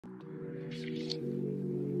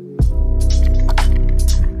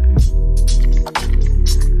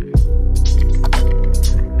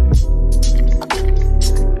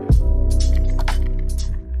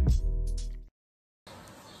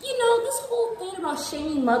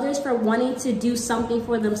Shaming mothers for wanting to do something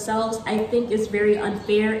for themselves, I think is very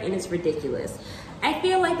unfair and it's ridiculous. I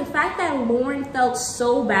feel like the fact that Loren felt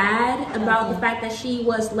so bad about the fact that she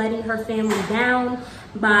was letting her family down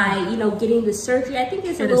by, you know, getting the surgery, I think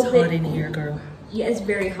it's a little bit. It is hot in here, girl. Yeah, it's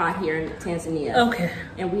very hot here in Tanzania. Okay.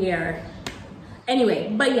 And we are,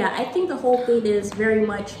 anyway, but yeah, I think the whole thing is very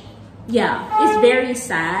much, yeah, it's very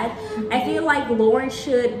sad. I feel like Loren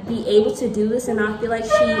should be able to do this and not feel like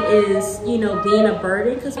she is, you know, being a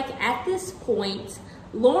burden. Because like at this point,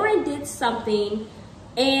 Loren did something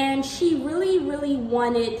and she really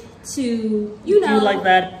wanted to, you know, do like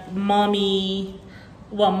that mommy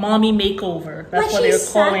makeover. That's what they're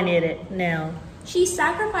calling it now. She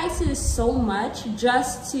sacrifices so much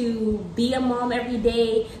just to be a mom every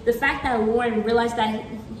day. The fact that Loren realized that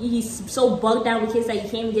he's so bugged out with kids that he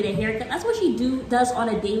can't even get a haircut, that's what she does on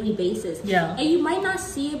a daily basis. Yeah. And you might not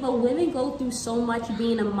see it, but women go through so much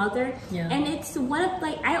being a mother. Yeah. And it's one of,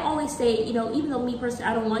 like, I always say, you know, even though me personally,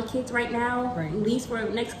 I don't want kids right now, at least for the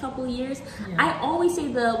next couple of years, I always say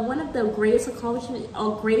one of the greatest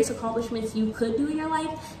accomplishments you could do in your life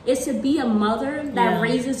is to be a mother that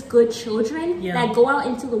raises good children, that go out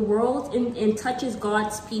into the world and touches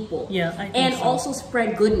God's people. Yeah, I think and so. Also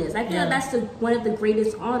spread goodness. I feel like that's one of the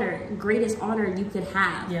greatest honor you could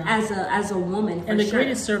have as a woman. And the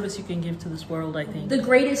greatest service you can give to this world, I think. The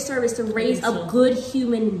greatest service to raise up good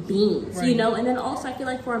human beings, you know. And then also I feel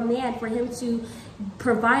like for a man, for him to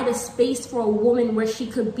provide a space for a woman where she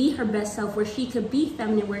could be her best self, where she could be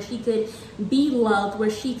feminine, where she could be loved, where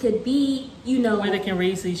she could be, you know, where they can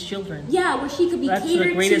raise these children. Yeah, where she could be catered to. That's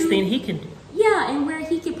the greatest thing he can do. Yeah, and where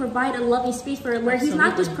he could provide a loving space for her, where he's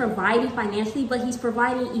not just providing financially, but he's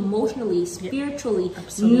providing emotionally, spiritually,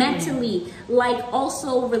 mentally, like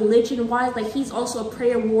also religion-wise. Like he's also a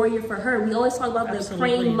prayer warrior for her. We always talk about the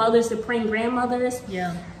praying mothers, the praying grandmothers.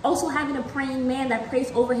 Yeah. Also having a praying man that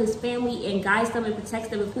prays over his family and guides them and protects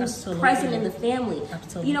them and who's present in the family.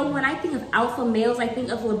 You know, when I think of alpha males, I think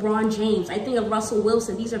of LeBron James. I think of Russell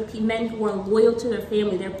Wilson. These are men who are loyal to their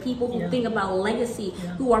family. They're people who think about legacy,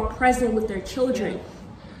 who are present with their children.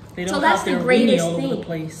 They don't have their greatest all over the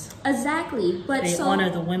place. Exactly. But they honor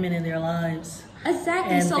the women in their lives.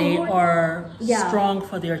 Exactly. And they are strong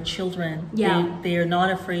for their children. Yeah. They are not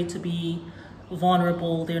afraid to be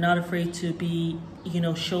vulnerable. They're not afraid to be, you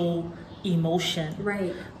know, show emotion.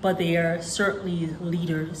 Right. But they are certainly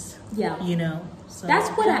leaders. Yeah. You know. So that's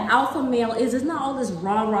what an alpha male is. It's not all this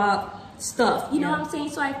rah-rah stuff. You know what I'm saying?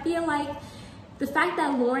 So I feel like the fact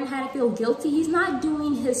that Loren had to feel guilty, he's not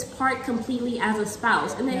doing his part completely as a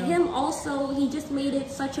spouse. And then him also, he just made it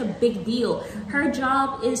such a big deal. Her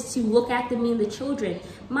job is to look after me and the children.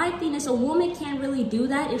 My thing is, a woman can't really do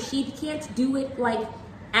that if she can't do it like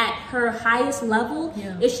at her highest level,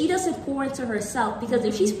 if she doesn't pour into herself. Because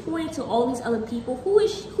if she's pouring into all these other people,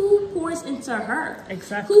 who pours into her?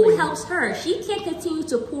 Exactly. Who helps her? She can't continue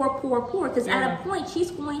to pour, because at a point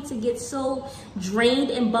she's going to get so drained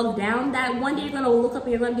and bugged down that one day you're going to look up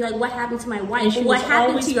and you're going to be like, what happened to my wife? Or what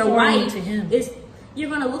happened to your wife is you're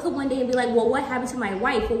going to look up one day and be like, well, what happened to my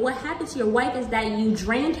wife? Well, what happened to your wife is that you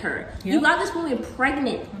drained her. You got this woman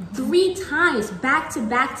pregnant 3 times back to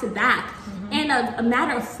back to back in a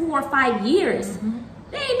matter of 4 or 5 years.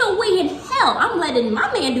 There ain't no way in hell I'm letting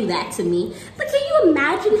my man do that to me. But can you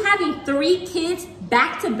imagine having 3 kids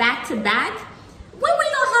back to back to back? When were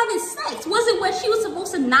y'all having sex? Was it when she was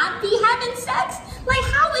supposed to not be having sex? Like,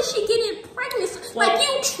 how is she getting pregnant? Like,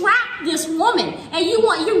 you trapped this woman and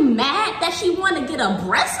you're mad that she want to get a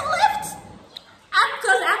breast lift?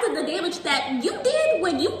 Because after the damage that you did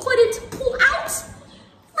when you couldn't pull out?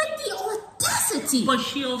 Like, the audacity. But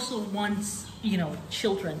she also wants, you know,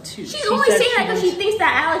 children too. She's only saying that because she thinks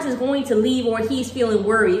that Alex is going to leave or he's feeling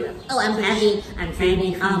worried. Oh, I'm having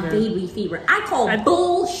baby fever. I call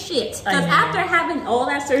bullshit. Because after having all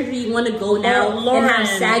that surgery, you want to go now and have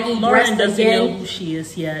saggy breasts doesn't again. know who she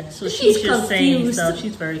is yet, so she's just saying stuff.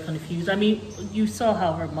 She's very confused. I mean, you saw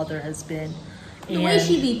how her mother has been. The way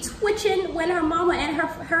she be twitching when her mama and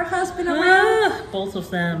her husband around. Both of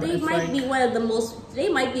them. They might be one of the most, they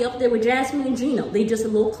might be up there with Jasmine and Gino. They just a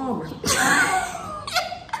little calmer.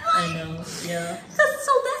 I know, yeah.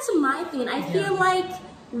 So that's my thing. I feel like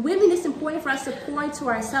women, it's important for us to pour into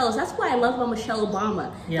ourselves. That's why I love about Michelle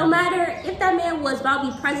Obama. No matter if that man was about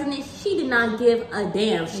to be president, she did not give a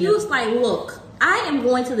damn. She was like, look, I am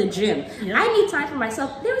going to the gym. Yep. I need time for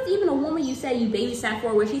myself. There was even a woman you said you babysat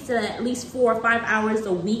for where she said at least 4 or 5 hours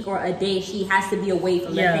a week or a day she has to be away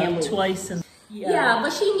from the family. Twice. Yeah,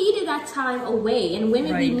 but she needed that time away, and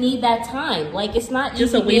women we need that time. Like, it's not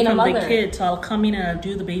just easy away being from a mother. the kids. So I'll come in and I'll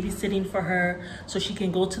do the babysitting for her, so she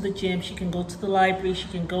can go to the gym, she can go to the library, she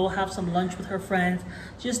can go have some lunch with her friends,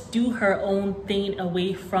 just do her own thing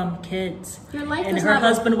away from kids. Your life and her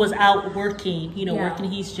husband was out working, you know, working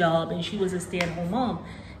his job, and she was a stay-at-home mom.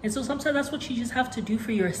 And so sometimes that's what you just have to do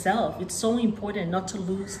for yourself. It's so important not to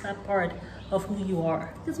lose that part of who you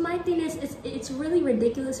are. Because my thing is, it's really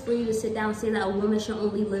ridiculous for you to sit down and say that a woman should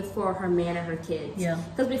only live for her man and her kids. Yeah.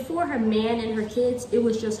 Because before her man and her kids, it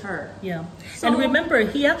was just her. Yeah. So, and remember,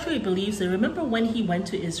 he actually believes it. Remember when he went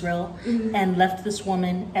to Israel and left this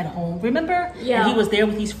woman at home? Remember? Yeah. And he was there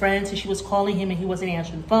with his friends, and she was calling him, and he wasn't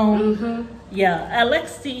answering the phone. Yeah.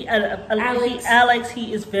 Alex, he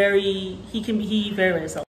is very, he can be very